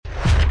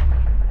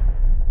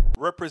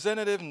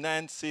Representative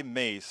Nancy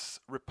Mace,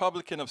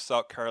 Republican of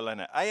South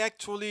Carolina. I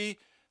actually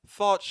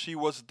thought she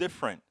was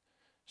different.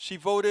 She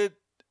voted,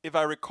 if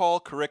I recall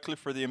correctly,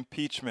 for the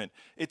impeachment.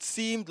 It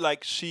seemed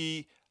like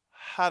she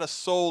had a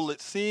soul. It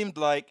seemed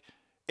like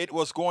it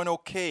was going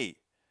okay.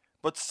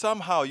 But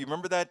somehow, you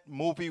remember that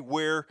movie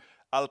where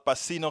Al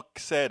Pacino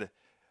said,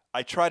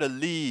 I try to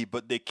leave,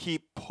 but they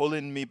keep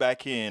pulling me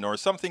back in, or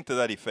something to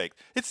that effect.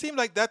 It seemed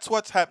like that's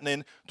what's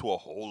happening to a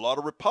whole lot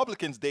of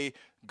Republicans. They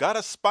got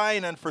a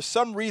spine, and for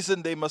some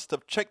reason, they must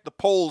have checked the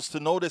polls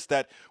to notice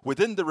that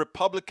within the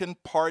Republican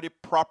Party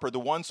proper, the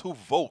ones who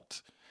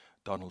vote,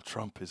 Donald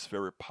Trump is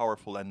very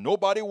powerful, and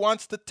nobody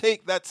wants to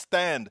take that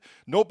stand.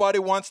 Nobody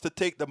wants to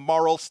take the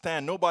moral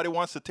stand. Nobody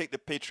wants to take the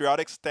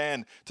patriotic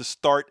stand to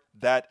start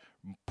that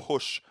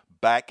push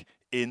back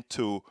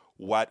into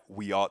what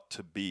we ought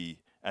to be.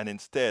 And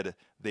instead,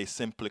 they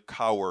simply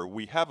cower.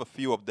 We have a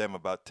few of them,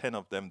 about 10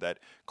 of them, that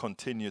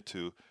continue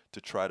to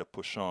try to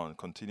push on,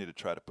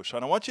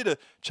 I want you to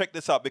check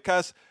this out,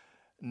 because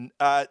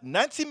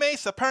Nancy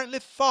Mace apparently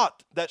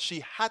thought that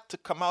she had to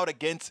come out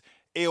against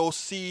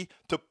AOC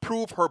to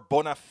prove her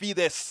bona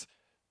fides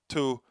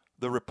to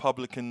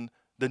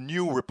the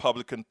new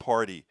Republican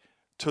Party,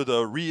 to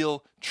the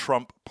real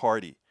Trump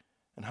Party.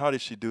 And how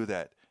did she do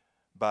that?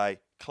 By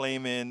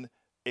claiming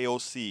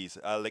AOC's,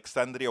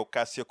 Alexandria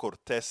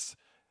Ocasio-Cortez,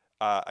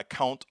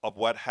 account of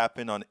what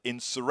happened on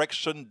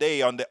Insurrection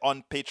Day, on the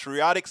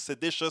unpatriotic,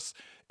 seditious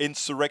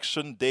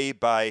Insurrection Day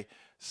by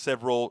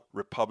several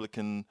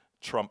Republican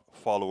Trump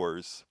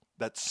followers,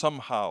 that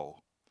somehow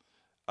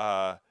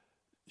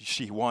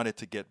she wanted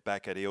to get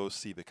back at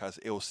AOC because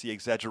AOC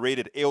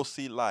exaggerated,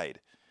 AOC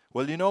lied.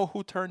 Well, you know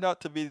who turned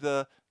out to be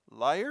the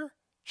liar?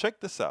 Check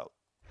this out.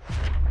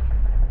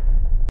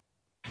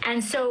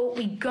 And so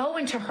we go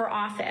into her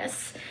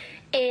office,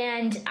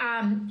 and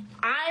I'm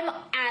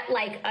at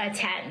like a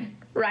 10,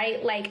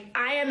 right? Like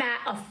I am at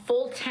a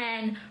full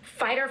 10,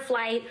 fight or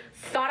flight,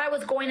 thought I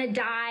was going to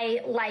die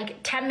like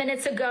 10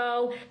 minutes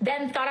ago,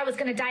 then thought I was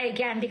going to die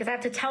again, because I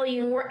have to tell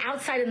you, we're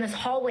outside in this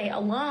hallway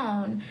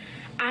alone.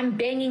 I'm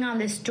banging on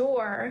this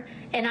door,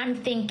 and I'm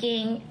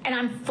thinking, and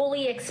I'm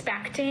fully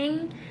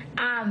expecting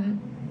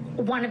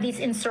one of these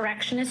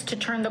insurrectionists to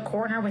turn the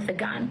corner with a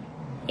gun,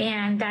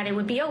 and that it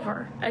would be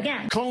over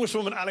again.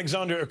 Congresswoman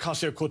Alexandria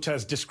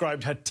Ocasio-Cortez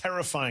described her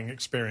terrifying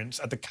experience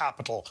at the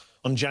Capitol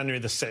on January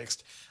the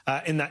 6th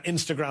in that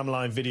Instagram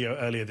Live video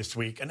earlier this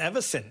week. And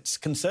ever since,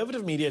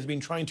 conservative media has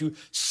been trying to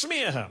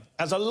smear her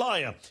as a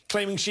liar,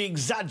 claiming she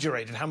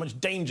exaggerated how much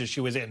danger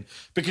she was in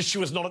because she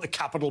was not at the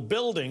Capitol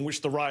building,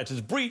 which the rioters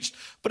breached,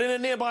 but in a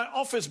nearby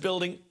office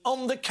building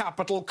on the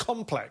Capitol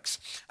complex.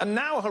 And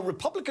now her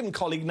Republican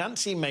colleague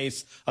Nancy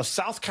Mace of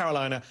South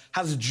Carolina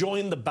has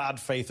joined the bad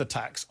faith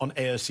attacks on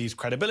AOC's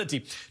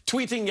credibility,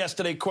 tweeting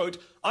yesterday, quote,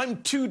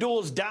 "I'm 2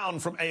 doors down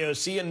from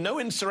AOC and no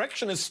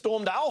insurrectionist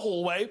stormed our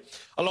hallway,"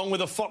 along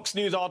with a Fox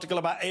News article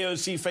about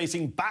AOC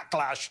facing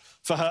backlash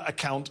for her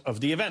account of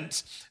the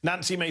events.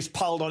 Nancy Mace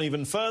piled on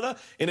even further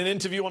in an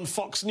interview on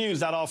Fox News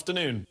that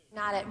afternoon.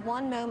 Not at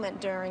one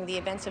moment during the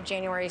events of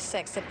January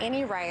 6th did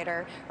any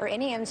rioter or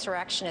any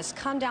insurrectionist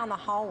come down the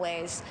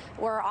hallways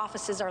where our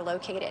offices are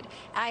located.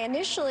 I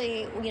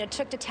initially,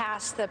 took to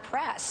task the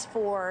press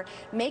for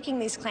making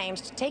these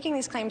claims, taking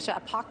these claims to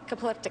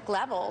apocalyptic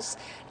levels,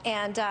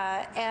 and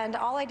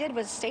all I did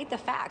was state the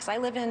facts. I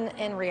live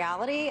in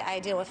reality. I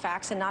deal with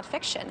facts and not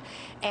fiction.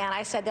 And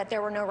I said that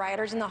there were no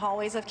rioters in the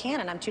hallways of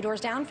Cannon. I'm 2 doors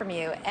down from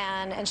you.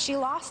 And she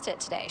lost it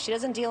today. She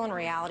doesn't deal in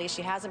reality.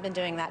 She hasn't been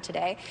doing that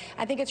today.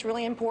 I think it's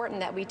really important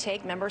that we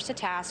take members to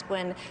task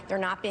when they're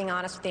not being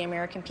honest with the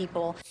American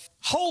people.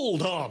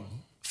 Hold on.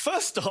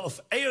 First off,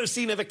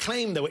 AOC never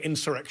claimed there were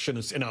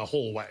insurrectionists in her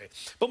hallway.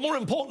 But more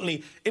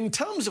importantly, in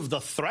terms of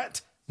the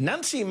threat,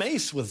 Nancy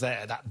Mace was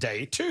there that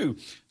day, too.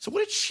 So what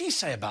did she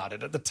say about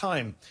it at the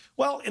time?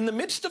 Well, in the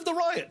midst of the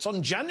riots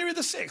on January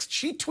the 6th,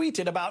 she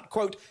tweeted about,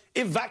 quote,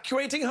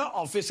 evacuating her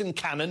office in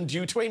Cannon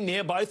due to a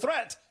nearby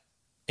threat.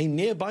 A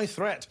nearby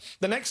threat.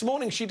 The next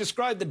morning, she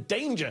described the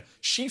danger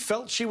she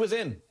felt she was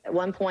in. At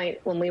one point,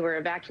 when we were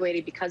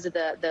evacuated because of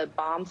the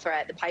bomb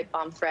threat, the pipe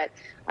bomb threat,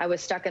 I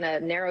was stuck in a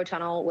narrow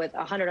tunnel with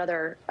 100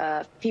 other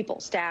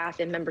people, staff,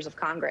 and members of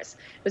Congress.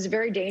 It was a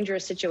very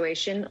dangerous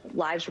situation.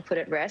 Lives were put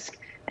at risk.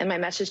 And my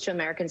message to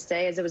Americans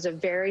today is it was a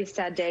very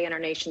sad day in our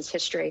nation's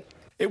history.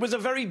 It was a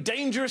very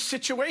dangerous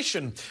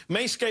situation.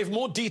 Mace gave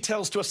more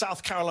details to a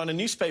South Carolina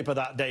newspaper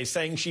that day,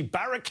 saying she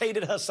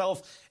barricaded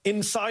herself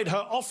inside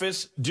her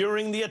office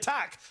during the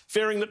attack,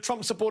 fearing that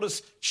Trump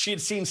supporters she had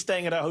seen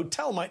staying at her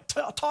hotel might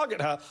target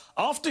her.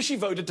 After she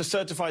voted to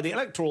certify the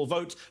electoral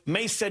votes,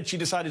 Mace said she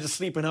decided to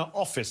sleep in her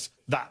office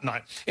that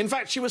night. In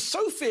fact, she was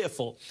so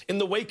fearful in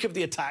the wake of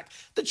the attack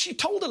that she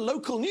told a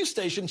local news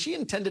station she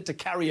intended to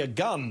carry a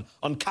gun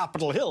on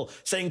Capitol Hill,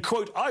 saying,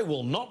 quote, "I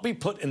will not be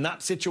put in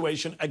that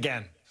situation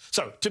again."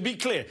 So, to be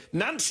clear,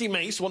 Nancy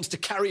Mace wants to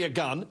carry a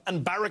gun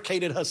and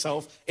barricaded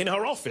herself in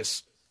her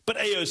office.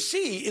 But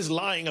AOC is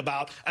lying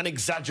about and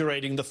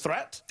exaggerating the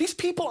threat. These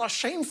people are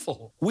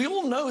shameful. We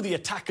all know the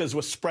attackers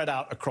were spread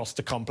out across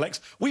the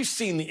complex. We've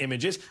seen the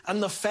images,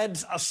 and the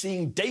feds are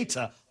seeing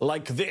data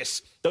like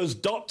this. Those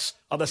dots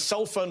are the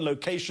cell phone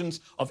locations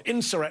of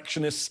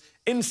insurrectionists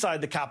inside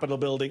the Capitol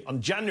building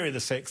on January the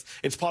 6th.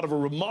 It's part of a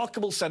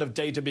remarkable set of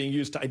data being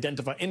used to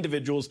identify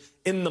individuals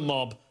in the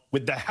mob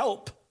with the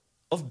help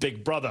of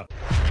Big Brother.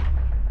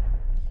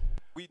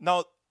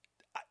 Now,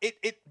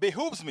 it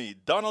behooves me.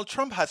 Donald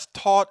Trump has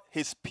taught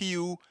his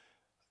PU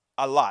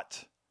a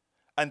lot.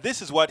 And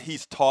this is what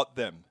he's taught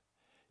them.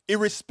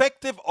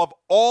 Irrespective of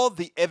all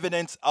the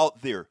evidence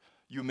out there,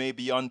 you may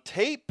be on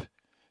tape,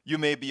 you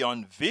may be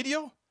on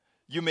video,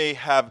 you may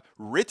have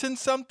written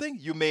something,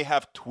 you may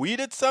have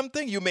tweeted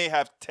something, you may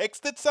have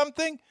texted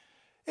something.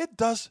 It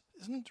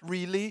doesn't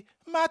really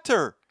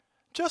matter.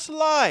 Just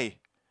lie.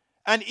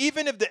 And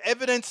even if the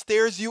evidence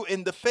stares you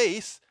in the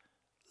face,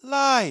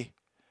 lie.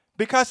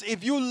 Because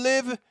if you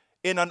live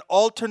in an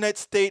alternate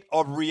state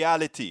of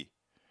reality,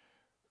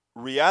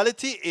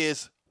 reality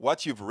is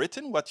what you've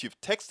written, what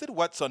you've texted,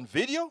 what's on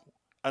video,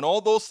 and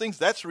all those things,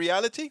 that's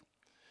reality.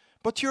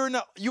 But you're in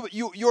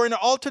an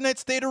alternate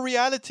state of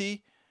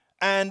reality,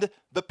 and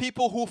the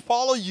people who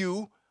follow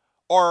you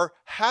are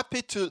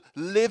happy to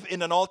live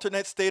in an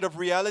alternate state of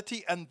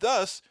reality, and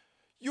thus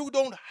you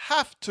don't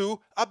have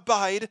to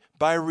abide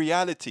by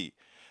reality.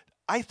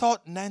 I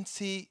thought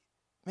Nancy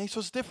Mace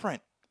was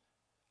different.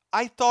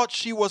 I thought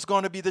she was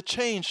going to be the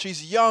change.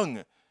 She's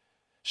young.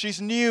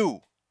 She's new.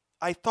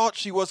 I thought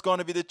she was going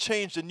to be the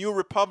change, the new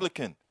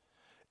Republican.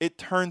 It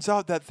turns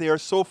out that they are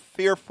so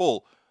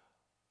fearful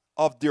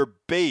of their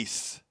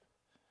base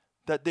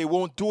that they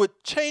won't do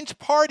it. Change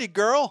party,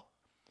 girl.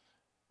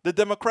 The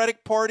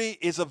Democratic Party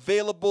is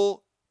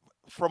available,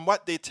 from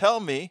what they tell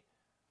me,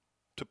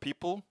 to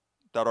people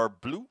that are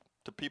blue,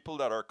 to people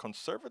that are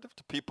conservative,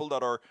 to people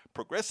that are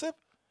progressive,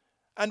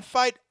 and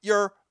fight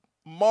your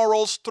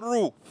morals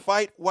through.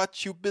 Fight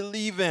what you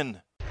believe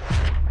in.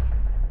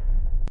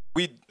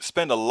 We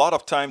spend a lot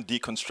of time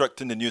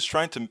deconstructing the news,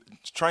 trying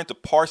to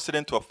parse it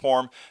into a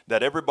form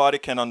that everybody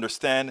can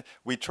understand.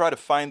 We try to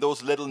find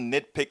those little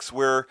nitpicks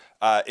where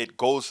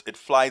it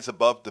flies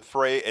above the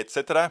fray,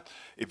 etc.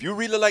 If you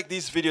really like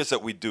these videos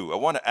that we do, I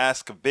want to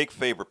ask a big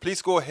favor.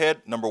 Please go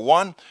ahead, number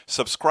one,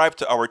 subscribe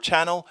to our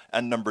channel,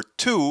 and number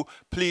two,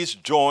 please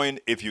join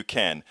if you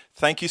can.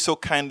 Thank you so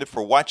kindly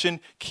for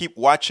watching. Keep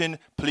watching.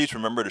 Please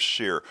remember to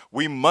share.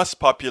 We must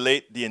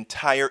populate the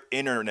entire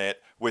internet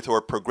with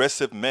our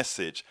progressive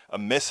message, a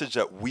message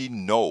that we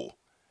know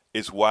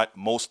is what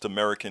most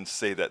Americans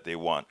say that they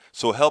want.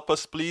 So help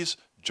us, please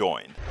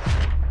join.